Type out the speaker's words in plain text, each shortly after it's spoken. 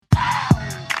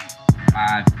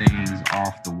drive things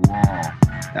off the wall.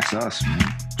 That's us, man.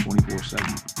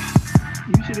 24/7.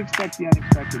 You should expect the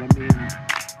unexpected. I mean,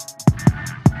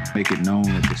 make it known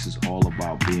that this is all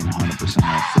about being 100%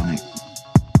 authentic.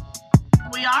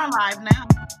 We are live now.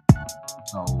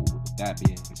 So with that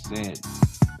being said,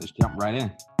 let's jump right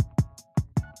in.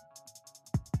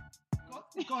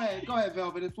 go ahead,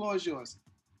 Velvet. The floor is yours.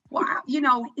 Well,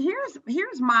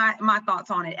 here's my thoughts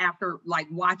on it after like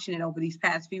watching it over these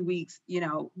past few weeks.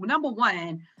 Number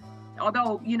one,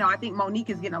 although, I think Monique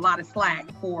is getting a lot of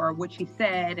slack for what she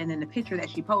said and then the picture that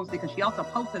she posted, because she also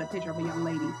posted a picture of a young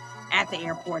lady at the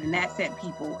airport, and that sent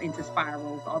people into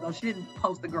spirals, although she didn't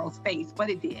post the girl's face, but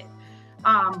it did.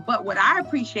 But what I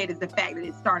appreciate is the fact that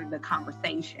it started a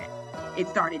conversation. It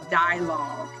started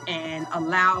dialogue and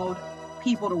allowed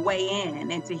people to weigh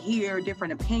in and to hear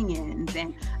different opinions.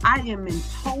 And I am in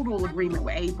total agreement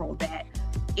with April that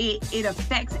it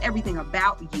affects everything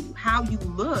about you. How you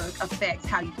look affects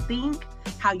how you think,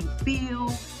 how you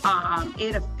feel.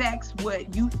 It affects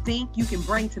what you think you can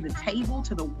bring to the table,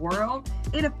 to the world.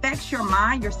 It affects your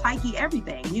mind, your psyche,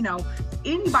 everything.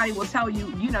 Anybody will tell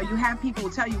you, you have people will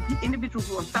tell you, individuals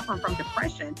who are suffering from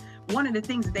depression, one of the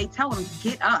things that they tell them is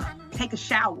get up, take a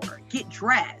shower, get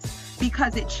dressed,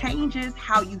 because it changes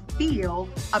how you feel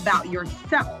about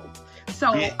yourself.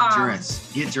 So get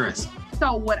dressed.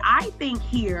 So what I think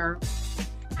here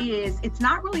is it's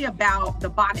not really about the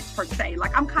bonnets per se.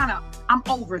 Like I'm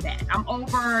over that. I'm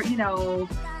over it. If you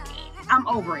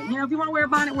want to wear a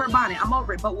bonnet, wear a bonnet. I'm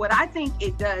over it. But what I think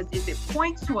it does is it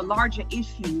points to a larger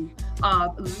issue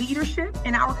of leadership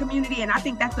in our community. And I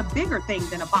think that's a bigger thing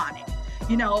than a bonnet.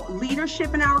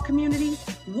 Leadership in our community.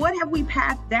 What have we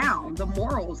passed down? The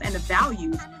morals and the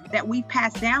values that we've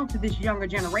passed down to this younger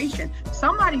generation.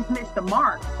 Somebody's missed the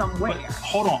mark somewhere. But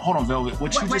hold on, Velvet.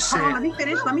 What you just said. Let me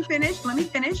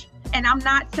finish. And I'm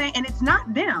not saying, and it's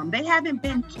not them. They haven't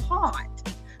been taught.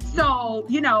 So,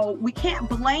 we can't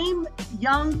blame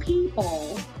young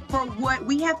people for what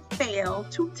we have failed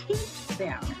to teach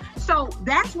them. So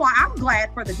that's why I'm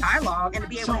glad for the dialogue and to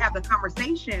be able to have the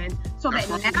conversation so that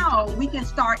now we can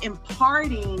start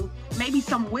imparting maybe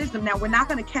some wisdom. Now, we're not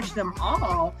going to catch them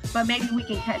all, but maybe we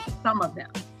can catch some of them.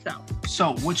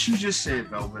 So what you just said,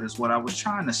 Velvet, is what I was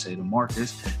trying to say to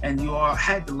Marcus, and you all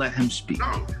had to let him speak,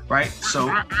 right? So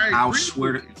I'll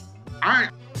swear to... All right.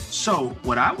 So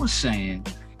what I was saying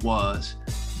was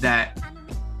that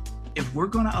if we're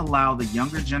going to allow the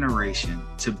younger generation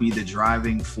to be the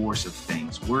driving force of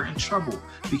things, we're in trouble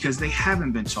because they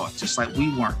haven't been taught, just like we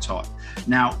weren't taught.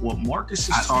 Now, what Marcus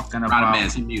is talking about...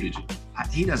 He muted you.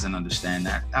 He doesn't understand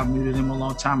that. I muted him a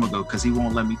long time ago because he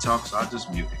won't let me talk, so I'll just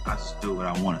mute him. I just do what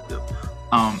I want to do.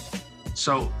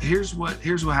 So here's what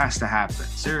has to happen.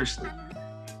 Seriously.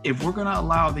 If we're going to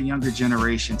allow the younger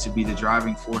generation to be the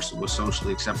driving force of what's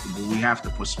socially acceptable, we have to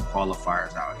put some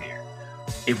qualifiers out here.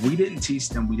 If we didn't teach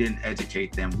them, we didn't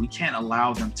educate them, we can't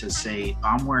allow them to say,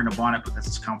 I'm wearing a bonnet because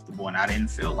it's comfortable and I didn't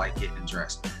feel like getting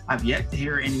dressed. I've yet to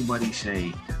hear anybody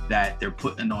say that they're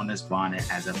putting on this bonnet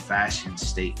as a fashion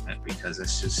statement because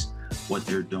it's just what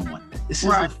they're doing. This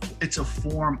is it's a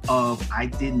form of, I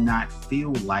did not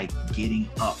feel like getting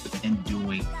up and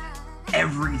doing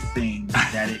everything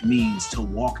that it means to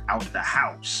walk out the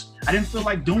house. I didn't feel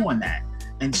like doing that.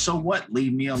 And so what?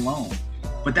 Leave me alone.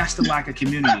 But that's the lack of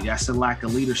community. That's the lack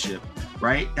of leadership,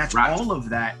 right? That's all of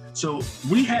that. So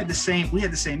we had the same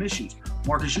issues.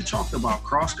 Marcus, you talked about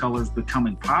cross colors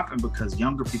becoming popping because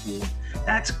younger people,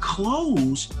 that's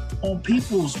clothes on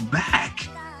people's back,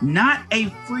 not a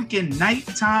freaking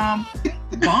nighttime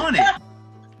bonnet.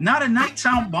 Not a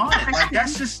nighttime bonnet. Like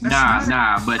that's just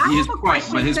nah. But his point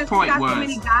was. So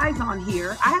many guys on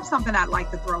here. I have something I'd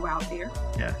like to throw out there.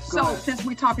 Yes. So since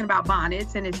we're talking about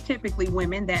bonnets, and it's typically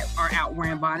women that are out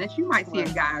wearing bonnets, you might see a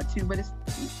guy or two, but it's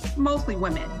mostly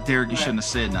women. Derek, you shouldn't have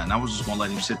said nothing. I was just gonna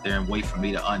let him sit there and wait for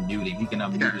me to unmute him. You can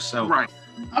unmute yourself. Right.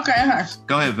 Okay.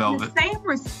 Go ahead, Velvet. In the same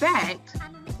respect,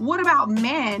 what about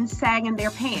men sagging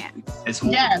their pants? It's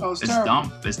horrible. Yeah. It's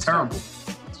dumb. It's terrible.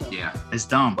 Yeah, it's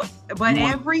dumb. But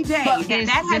every day,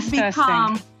 that has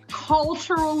become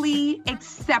culturally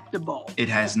acceptable. It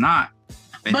has not.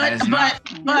 Guys are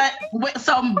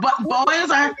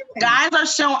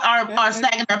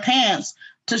sagging their pants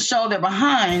to show their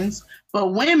behinds,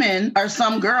 but women or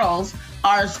some girls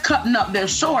are cutting up their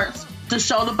shorts to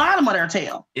show the bottom of their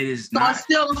tail. It is so not. It's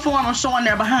still a form of showing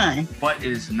their behind. But it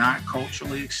is not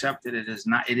culturally accepted. It is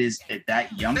not. It is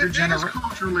that younger generation.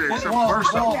 Culturally accepted.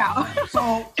 First off, time out. So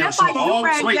all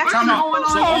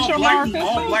black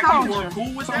people are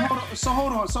cool with that. So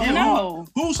hold on.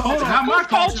 Who's culture? Not my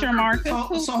culture,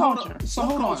 Marcus. So hold on.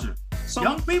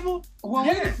 young people. Well,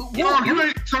 yeah.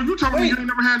 So you telling me you ain't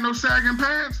never had no sagging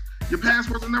pants? Your pants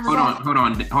wasn't never. Hold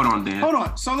on, Dan. Hold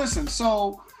on. So listen.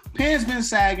 So pants been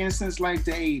sagging since like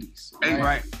the 80s.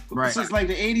 Right. Since like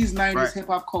the 80s, 90s hip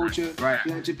hop culture. Right.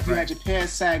 You had your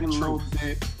pants sagging a little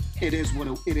bit. It is what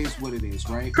it is,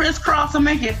 right? Crisscross and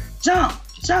make it jump.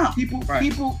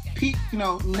 People, you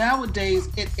know, nowadays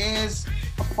it is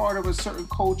a part of a certain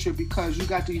culture because you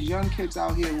got these young kids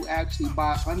out here who actually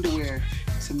buy underwear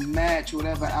to match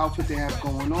whatever outfit they have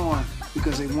going on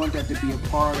because they want that to be a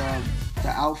part of the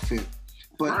outfit.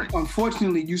 But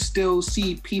unfortunately, you still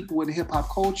see people in hip hop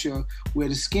culture wear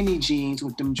the skinny jeans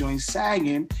with them joints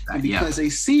sagging, and because they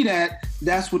see that,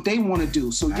 that's what they want to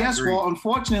do. So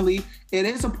unfortunately, it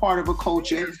is a part of a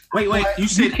culture. Wait, you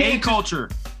said a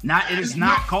culture. It is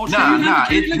not culture.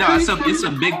 It's a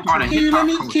big part of hip hop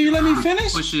culture. Can you let me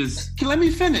finish? Can let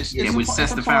me finish? Which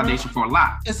sets the foundation for a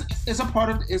lot. It's a part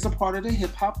of the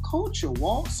hip hop culture,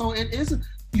 Walt. So it is.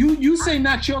 You say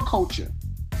not your culture,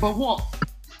 but Walt.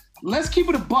 Let's keep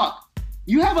it a buck.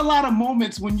 You have a lot of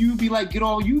moments when you be like, get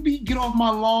off my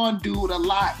lawn, dude, a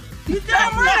lot. You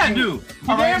damn right I do.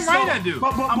 I do.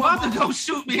 I'm about to go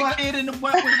shoot me a kid in the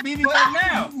butt with a BB gun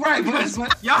now. Right,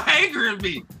 but y'all angry at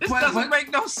me. This doesn't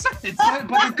make no sense.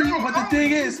 But the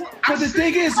thing is,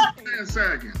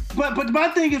 but my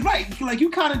thing is right. Like you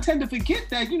kind of tend to forget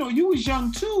that you was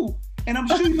young too. And I'm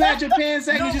sure you had your pants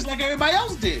sagging just like everybody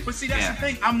else did. But see, that's the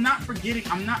thing. I'm not forgetting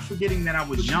that I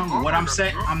was young. What I'm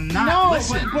saying, I'm not.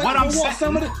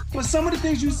 Some of the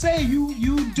things you say,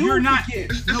 you do. You're not. Forget.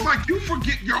 It's like you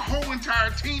forget your whole entire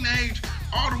teenage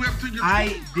all the way up to your.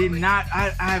 I did not.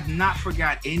 I have not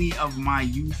forgot any of my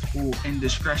youthful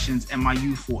indiscretions and my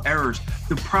youthful errors.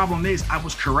 The problem is, I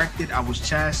was corrected. I was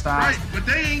chastised. Right, but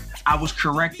they ain't. I was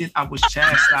corrected. I was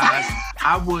chastised.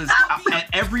 At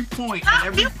every point.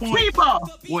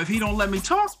 Well, if he don't let me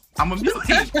talk, I'm gonna mute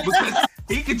him because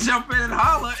he can jump in and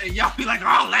holler, and y'all be like,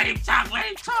 "Oh, let him talk."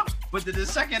 But the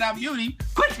second I mute him,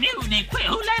 quit muting him. Quit.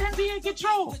 Who let him be in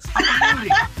control? I'm gonna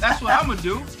mute him. That's what I'm gonna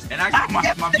do. And I got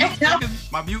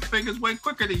my mute fingers way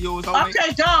quicker than yours.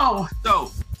 Okay, go.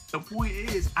 So the point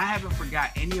is, I haven't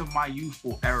forgot any of my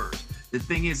youthful errors. The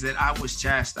thing is that I was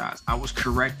chastised. I was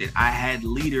corrected. I had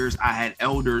leaders. I had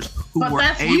elders who were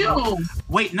able.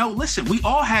 Wait, no, listen. We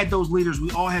all had those leaders. We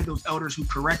all had those elders who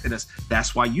corrected us.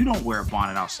 That's why you don't wear a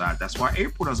bonnet outside. That's why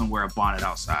April doesn't wear a bonnet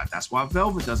outside. That's why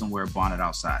Velvet doesn't wear a bonnet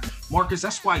outside. Marcus,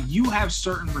 that's why you have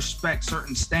certain respect,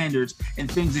 certain standards,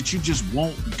 and things that you just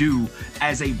won't do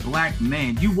as a black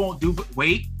man. You won't do,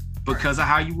 because of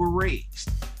how you were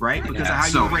raised, right? Because of how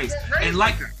you were raised. And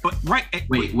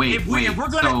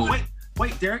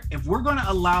Wait, Derek, if we're going to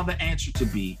allow the answer to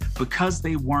be because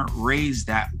they weren't raised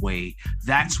that way,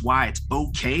 that's why it's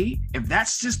okay. If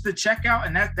that's just the checkout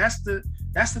and that's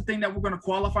the thing that we're going to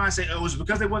qualify and say, oh, it's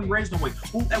because they wasn't raised that way.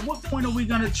 Well, at what point are we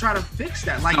going to try to fix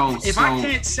that? Like, if I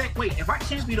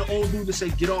can't be the old dude to say,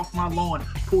 get off my lawn,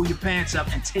 pull your pants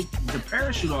up and take the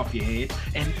parachute off your head.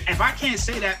 And if I can't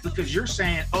say that because you're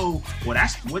saying, oh, well,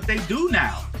 that's what they do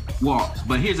now. Well,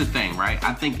 but here's the thing, right?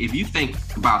 I think if you think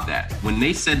about that, when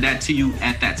they said that to you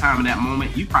at that time in that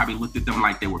moment, you probably looked at them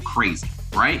like they were crazy,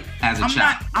 right? As a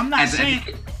child. I'm not saying.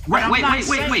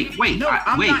 Wait. No,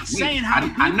 I'm not saying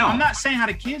how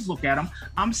the kids look at them.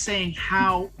 I'm saying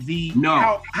how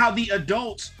the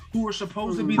adults who are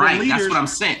supposed to be the leaders. That's what I'm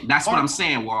saying. That's what I'm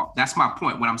saying, Walt. That's my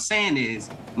point. What I'm saying is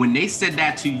when they said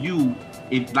that to you,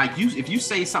 if you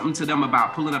say something to them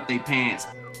about pulling up their pants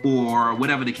or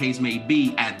whatever the case may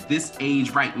be at this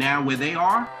age right now where they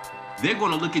are, they're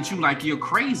going to look at you like you're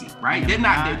crazy, right? They're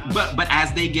not, but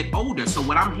as they get older. So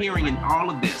what I'm hearing in all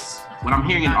of this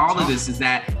is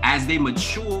that as they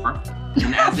mature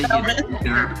and as they get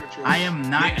older, I am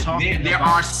not talking. There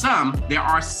are some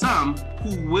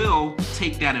who will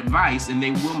take that advice and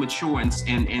they will mature and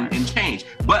change.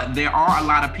 But there are a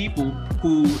lot of people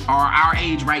who are our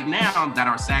age right now that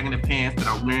are sagging the pants, that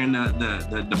are wearing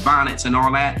the bonnets and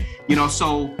all that.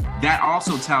 So that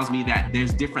also tells me that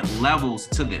there's different levels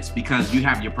to this because you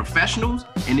have your professionals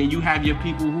and then you have your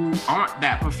people who aren't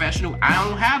that professional. I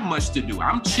don't have much to do.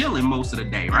 I'm chilling most of the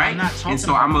day, right? And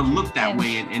so I'm gonna look that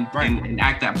way and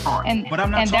act that part. But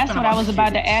I'm not. And that's what I was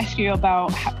about to ask you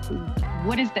about.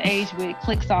 What is the age where it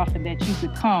clicks off and that you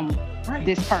become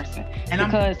this person? And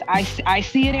because I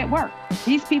see it at work.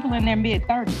 These people in their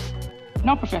mid-30s,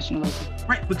 no professionalism.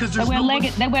 Right, because they wear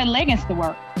leggings to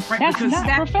work. Right, that's not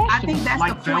professional. I think that's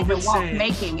the point that Walt's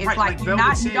making.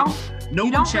 It's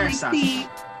you don't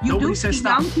see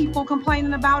young people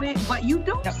complaining about it, but you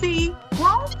do see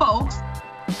grown folks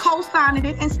co-signing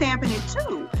it and stamping it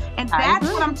too. And that's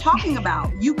what I'm talking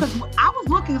about. Because I was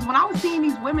looking, when I was seeing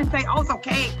these women say, oh, it's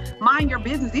okay, mind your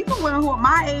business. These are women who are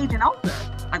my age and older.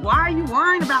 Like, why are you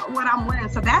worrying about what I'm wearing?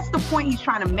 So that's the point he's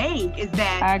trying to make, is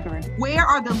that I agree. Where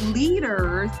are the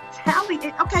leaders telling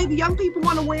it? Okay, the young people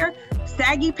want to wear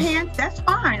saggy pants, that's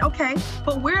fine, okay.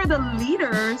 But where are the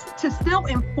leaders to still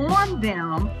inform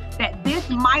them that this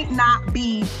might not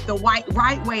be the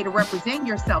right way to represent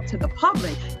yourself to the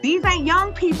public? These ain't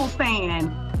young people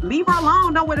saying, leave her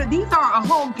alone. No, these are a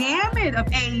whole gamut of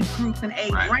age groups and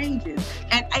age ranges.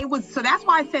 And it was, so that's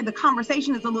why I said the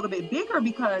conversation is a little bit bigger,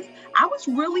 because I was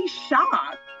really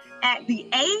shocked at the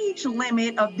age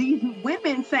limit of these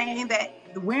women saying that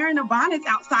wearing the bonnets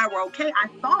outside were okay. I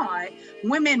thought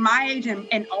women my age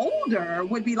and older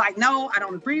would be like, no, I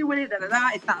don't agree with it,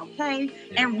 it's not okay.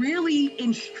 Yeah. And really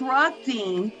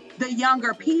instructing the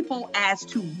younger people as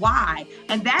to why.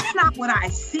 And that's not what I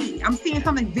see. I'm seeing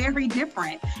something very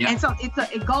different. Yeah. And so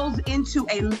it goes into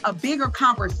a bigger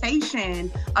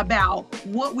conversation about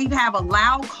what we have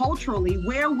allowed culturally,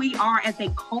 where we are as a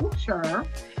culture,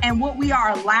 and what we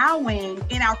are allowing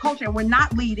in our culture. And we're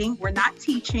not leading, we're not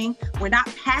teaching, we're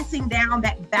not passing down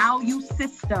that value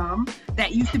system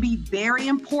that used to be very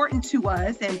important to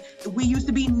us. And we used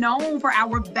to be known for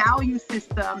our value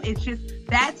system. It's just,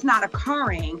 that's not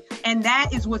occurring. And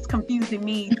that is what's confusing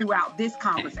me throughout this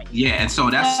conversation. Yeah, and so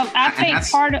that's... I think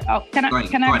part of... can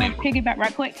I piggyback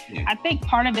right quick? Yeah. I think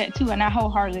part of that too, and I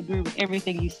wholeheartedly agree with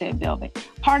everything you said, Velvet.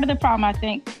 Part of the problem I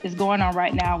think is going on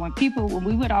right now when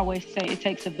we would always say it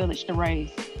takes a village to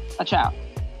raise a child.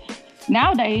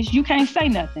 Nowadays, you can't say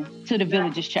nothing to the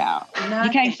village's child. You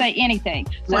can't say anything.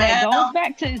 So that goes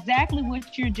back to exactly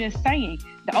what you're just saying.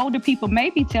 The older people may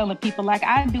be telling people, like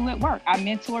I do at work. I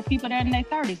mentor people that are in their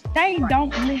 30s. They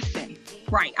don't listen.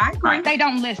 Right, I agree. They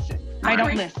don't listen. They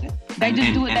don't listen. They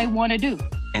just do what they want to do.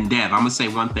 And Dev, I'm gonna say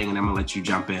one thing, and I'm gonna let you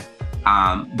jump in.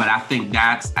 But I think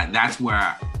that's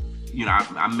where, you know,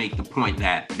 I make the point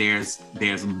that there's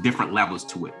different levels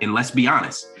to it. And let's be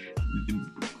honest,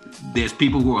 there's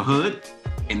people who are hood,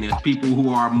 and there's people who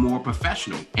are more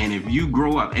professional. And if you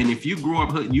grow up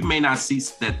hood, you may not see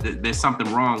that there's something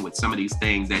wrong with some of these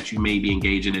things that you may be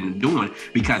engaging in and doing,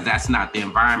 because that's not the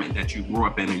environment that you grew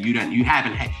up in, and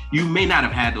you may not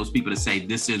have had those people to say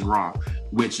this is wrong.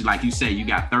 Which, like you say, you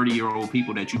got 30-year-old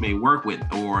people that you may work with,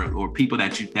 or people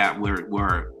that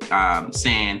were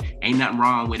saying ain't nothing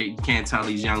wrong with it. You can't tell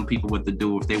these young people what to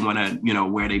do if they want to, you know,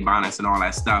 wear their bonnets and all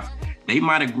that stuff. They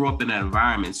might have grew up in that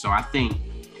environment. So I think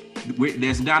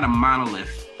there's not a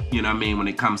monolith, you know what I mean, when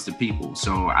it comes to people.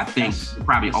 So I think you're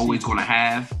probably always going to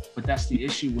have. But that's the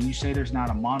issue. When you say there's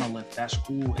not a monolith, that's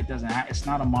cool. It's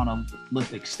not a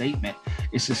monolithic statement.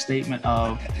 It's a statement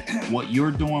of what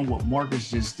you're doing, what Marcus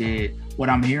just did, what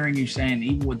I'm hearing you saying,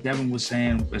 even what Devin was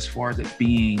saying, as far as it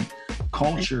being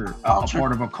culture, a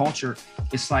part of a culture.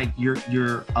 It's like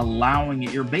you're allowing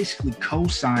it, you're basically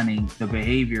co-signing the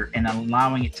behavior and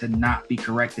allowing it to not be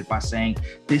corrected by saying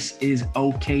this is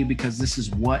okay because this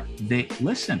is what they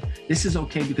this is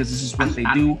okay because this is what they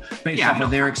do based off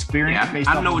of their experience, based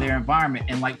off of their environment.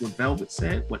 And like what Velvet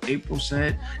said, what April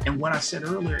said, and what I said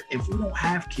earlier, if we don't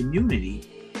have community,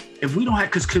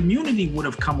 because community would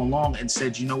have come along and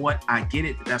said, you know what, I get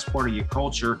it, that's part of your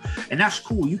culture, and that's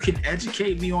cool. You can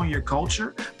educate me on your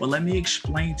culture, but let me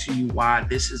explain to you why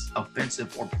this is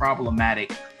offensive or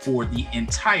problematic for the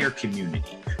entire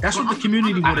community. That's what the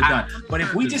community would have done. But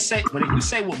if we say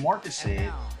what Marcus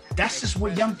said, that's just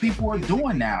what young people are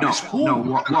doing now. It's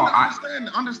cool.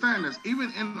 Understand this.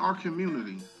 Even in our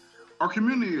community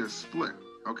is split,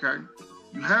 okay?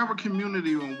 You have a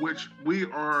community in which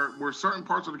where certain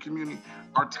parts of the community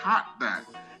are taught that,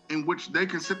 in which they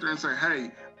can sit there and say,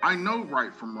 hey, I know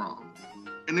right from wrong.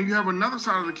 And then you have another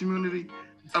side of the community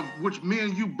of which me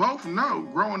and you both know,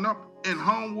 growing up in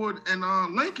Homewood and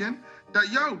Lincoln,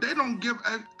 that, they don't give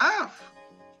a F.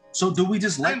 So do we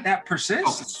just let that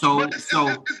persist? It's going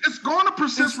to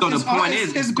persist. So the point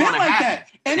is, it's been like that.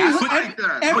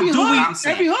 Every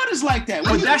hood is like that.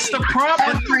 But that's the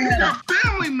problem.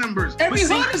 Family members. Every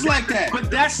hood is like that. But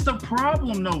that's the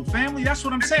problem, though. Family. That's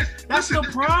what I'm saying. That's the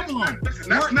problem. That's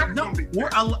never going to be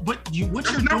fixed. What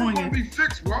you're doing is be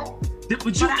fixed, bro.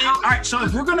 All right, so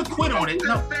if we're gonna quit on it,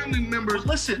 family members.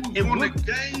 Listen, if we're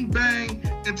gang bang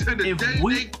until the day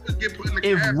they get put in the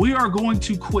if we are going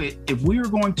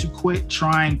to quit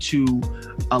trying to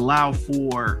allow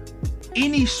for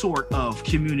any sort of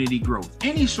community growth,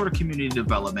 any sort of community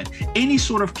development, any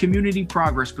sort of community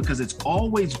progress, because it's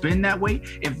always been that way.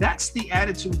 If that's the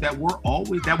attitude that we're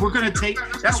going to take,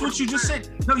 that's what you just said.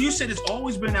 No, you said it's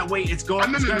always been that way. It's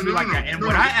going to be like that. And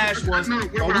what I asked was,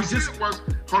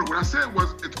 hold on. What I said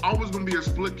was it's always going to be a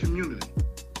split community,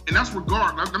 and that's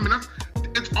regardless. I mean,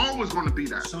 it's always going to be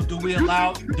that. So do we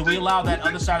allow that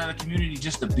other side of the community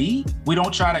just to be? We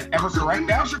don't try to ever correct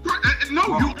that?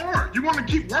 No, you are. You're going to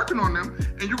keep working on them,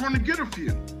 and you're going to get a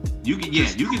few. You can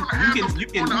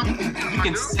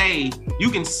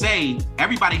say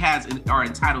everybody are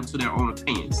entitled to their own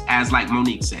opinions, as like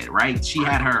Monique said, right? She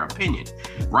had her opinion,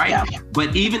 right? Yeah.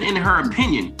 But even in her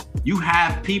opinion, you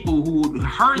have people who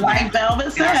heard like that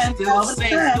Velvet said,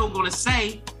 still gonna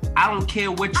say, I don't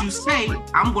care what you say,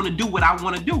 I'm gonna do what I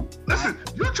want to do. Listen,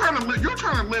 you're trying to live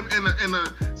in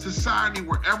a society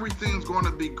where everything's going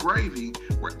to be gravy,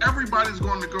 where everybody's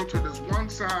going to go to this one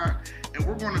side, and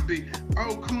we're going to be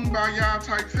kumbaya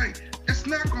type thing. It's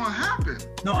not going to happen.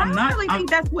 No, I'm not. I really think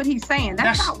that's what he's saying.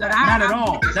 That's not what not at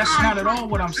all. That's not at all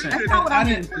what I'm saying. I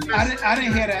didn't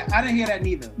hear that. I didn't hear that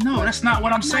neither. No, that's not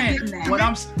what I'm saying.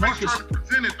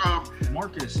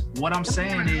 Marcus, what I'm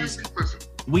saying is,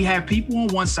 we have people on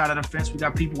one side of the fence. We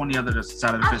got people on the other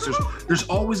side of the fence. There's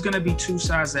always going to be two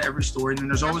sides to every story, and then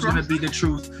there's always going to be the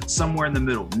truth somewhere in the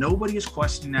middle. Nobody is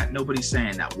questioning that. Nobody's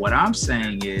saying that. What I'm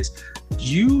saying is,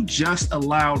 you just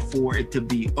allowed for it to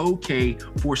be okay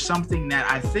for something that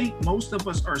I think most of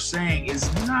us are saying is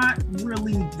not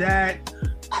really that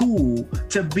cool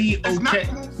to be okay. It's not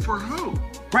cool for who?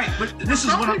 Right, but this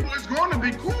is what it's going to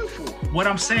be cool for. What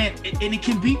I'm saying, and it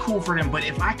can be cool for them, but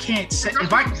if I can't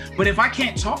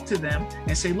talk to them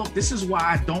and say, look, this is why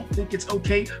I don't think it's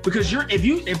okay, because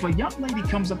if a young lady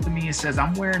comes up to me and says,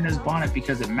 I'm wearing this bonnet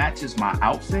because it matches my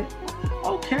outfit,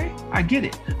 okay, I get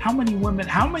it. How many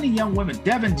young women,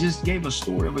 Devin just gave a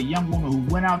story of a young woman who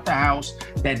went out the house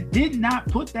that did not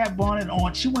put that bonnet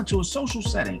on. She went to a social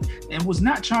setting and was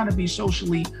not trying to be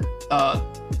socially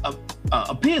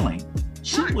appealing.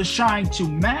 She was trying to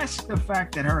mask the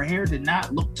fact that her hair did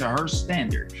not look to her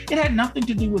standard. It had nothing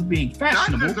to do with being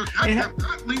fashionable.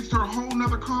 That leads to a whole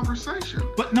nother conversation.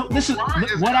 But no, this is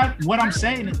what I'm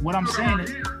saying is,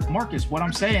 Marcus, what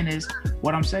I'm saying is,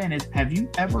 have you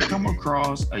ever come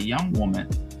across a young woman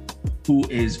who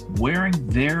is wearing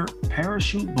their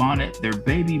parachute bonnet, their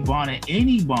baby bonnet,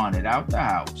 any bonnet out the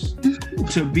house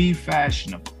to be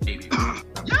fashionable?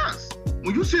 Yes.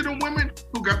 When you see the women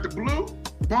who got the blue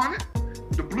bonnet,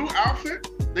 the blue outfit,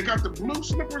 they got the blue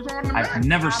slippers on them. I've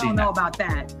never seen that. I don't know about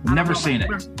that. Never seen it.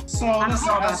 So listen.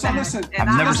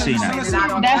 I've never seen that.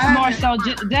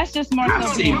 That's just more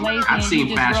so being lazy and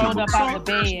you just rolled up out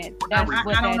the bed. That's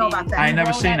what I don't know about that. I ain't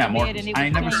never seen that, Marcus. I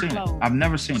ain't never seen it. I've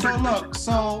never seen it.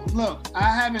 So look,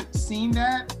 I haven't seen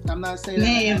that. I'm not saying that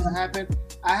hasn't happened.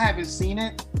 I haven't seen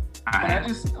it.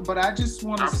 But I just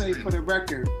want to say for the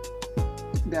record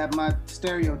that my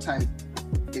stereotype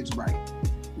is right.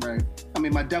 I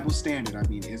mean, my double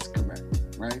standard, is correct,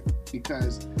 right?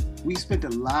 Because we spent a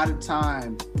lot of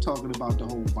time talking about the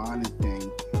whole bonnet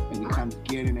thing and we kind of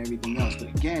get and everything else. But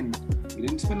again, we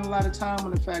didn't spend a lot of time on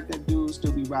the fact that dudes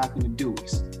still be rocking the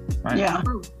Deweys. Right? Yeah. I'm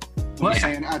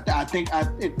saying, I think,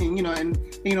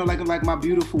 like my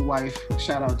beautiful wife,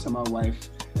 shout out to my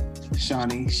wife,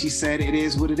 Shawnee, she said it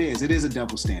is what it is. It is a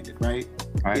double standard, right?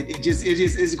 It just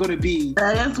is going to be.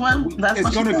 It's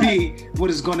going to be what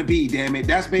it's going to be. Damn it,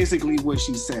 that's basically what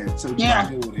she said. So just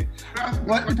deal with it.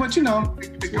 But it goes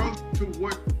to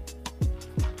what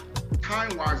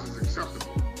time-wise is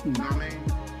acceptable. You know what I mean?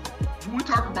 When we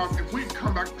talk about, if we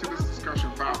come back to this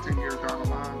discussion 5-10 years down the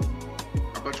line,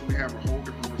 I bet you we have a whole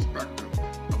different perspective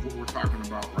of what we're talking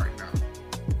about right now,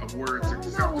 of where it's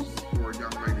acceptable for a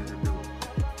young lady to do it.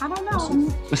 I don't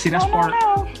know. But see, that's part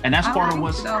of, and that's part of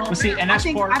what's. But see, and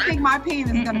that's part. I think my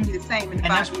opinion is going to be the same. And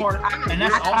that's part. And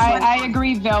that's also. I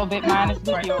agree, Velvet. Mine is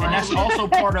with yours. And that's also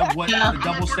part of what the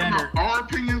double standard. Our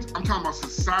opinions. I'm talking about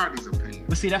society's opinion.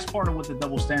 But see, that's part of what the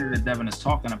double standard that Devin is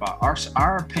talking about.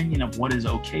 Our opinion of what is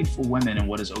okay for women and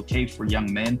what is okay for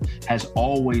young men has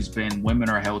always been women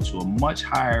are held to a much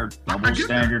higher double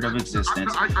standard of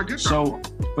existence. I get that. So,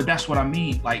 but that's what I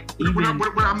mean. Like even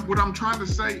what I'm trying to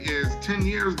say is 10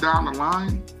 years down the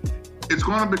line, it's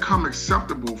going to become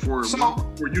acceptable for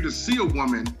you to see a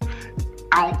woman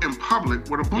out in public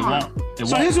with a bonnet.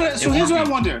 Here's what I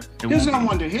wonder.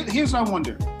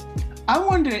 I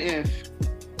wonder if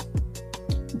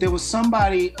there was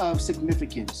somebody of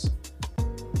significance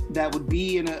that would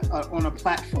be on a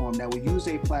platform, that would use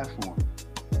a platform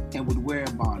and would wear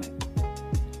a bonnet.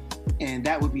 And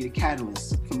that would be the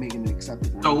catalyst for making it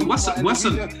acceptable. So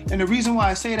and the reason why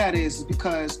I say that is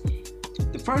because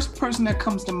the first person that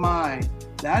comes to mind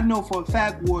that I know for a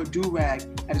fact wore a do-rag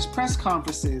at his press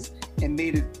conferences and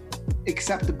made it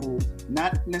acceptable,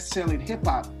 not necessarily in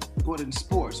hip-hop, but in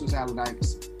sports, was Allen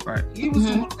Iverson. Right. He was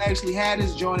the one who actually had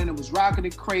his joint and it was rocking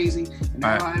it crazy, and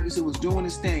Allen Iverson was doing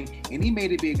his thing, and he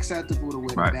made it be acceptable to wear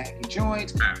the baggy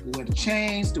joints, to wear the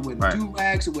chains, to wear the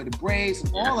do-rags, to wear the braids,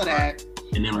 all of that.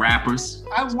 And then rappers.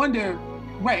 I wonder,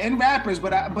 and rappers,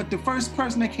 but the first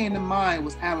person that came to mind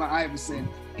was Allen Iverson,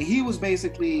 and he was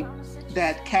basically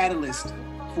that catalyst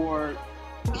for.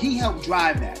 He helped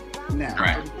drive that now.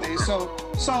 Right.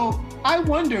 So I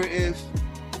wonder if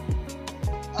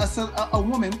a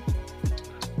woman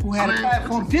who had a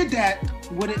platform did that,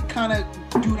 would it kind of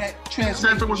do that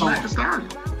transformation?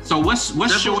 So what's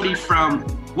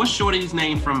Shorty's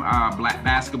name from Black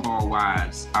Basketball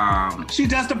Wives? She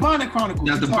does the Bonnet Chronicles.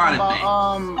 Does the Bonnet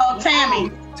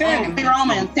thing.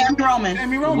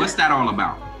 Tammy Roman. What's that all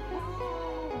about?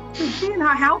 She's in her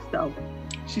house though.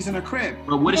 She's in her crib.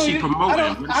 But what is she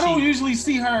promoting? I don't usually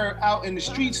see her out in the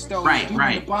streets though. Right.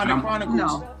 The Bonnet Chronicles.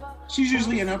 No. She's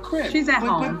usually in her crib. She's at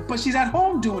home. But she's at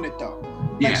home doing it though.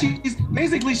 Like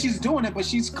she's doing it, but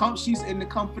she's in the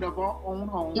comfort of her own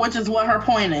home. Which is what her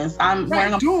point is. I'm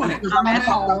doing it. I'm at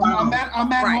home. I'm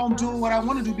at Right. home doing what I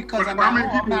want to do because I'm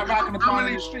at home. I'm not rocking the bonnet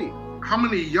in the street. How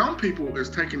many young people is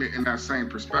taking it in that same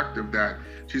perspective that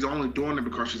she's only doing it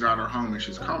because she's at her home and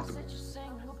she's comfortable?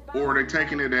 Or are they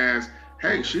taking it as,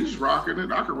 hey, she's rocking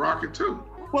it, I can rock it too?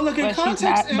 Well, look, in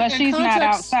context, she's not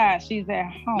outside. She's at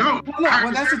home. No,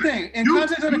 well, that's the thing. In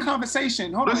context of the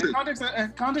conversation, hold on. In context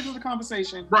of the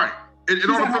conversation, right? It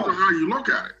all depends on how you look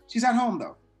at it. She's at home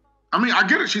though. I mean, I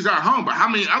get it. She's at home, but how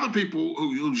many other people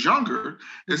who's younger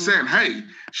is saying, "Hey,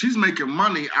 she's making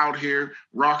money out here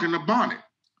rocking the bonnet."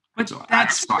 I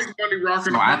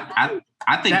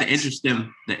think the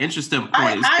interesting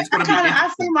point is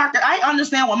I see Marcus. I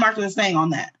understand what Marcus is saying on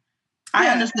that. I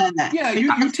understand that. Yeah,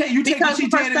 you take because the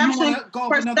perception,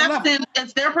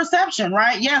 it's their perception,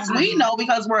 right? Yes, we know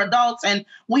because we're adults and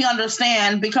we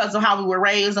understand because of how we were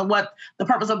raised and what the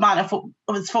purpose of bonnet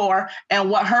is for and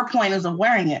what her point is of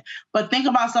wearing it. But think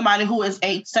about somebody who is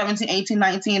 17, 18,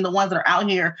 19, the ones that are out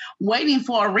here waiting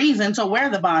for a reason to wear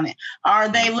the bonnet. Are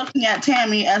they looking at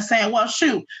Tammy and saying, well,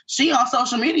 shoot, she on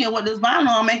social media with this bonnet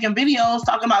on making videos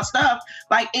talking about stuff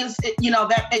like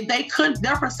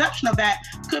their perception of that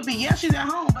could be, yes, she's at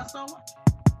home, but so what?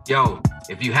 Yo,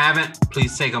 if you haven't,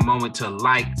 please take a moment to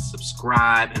like,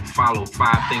 subscribe, and follow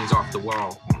 5 Things Off the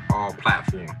Wall on all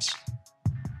platforms.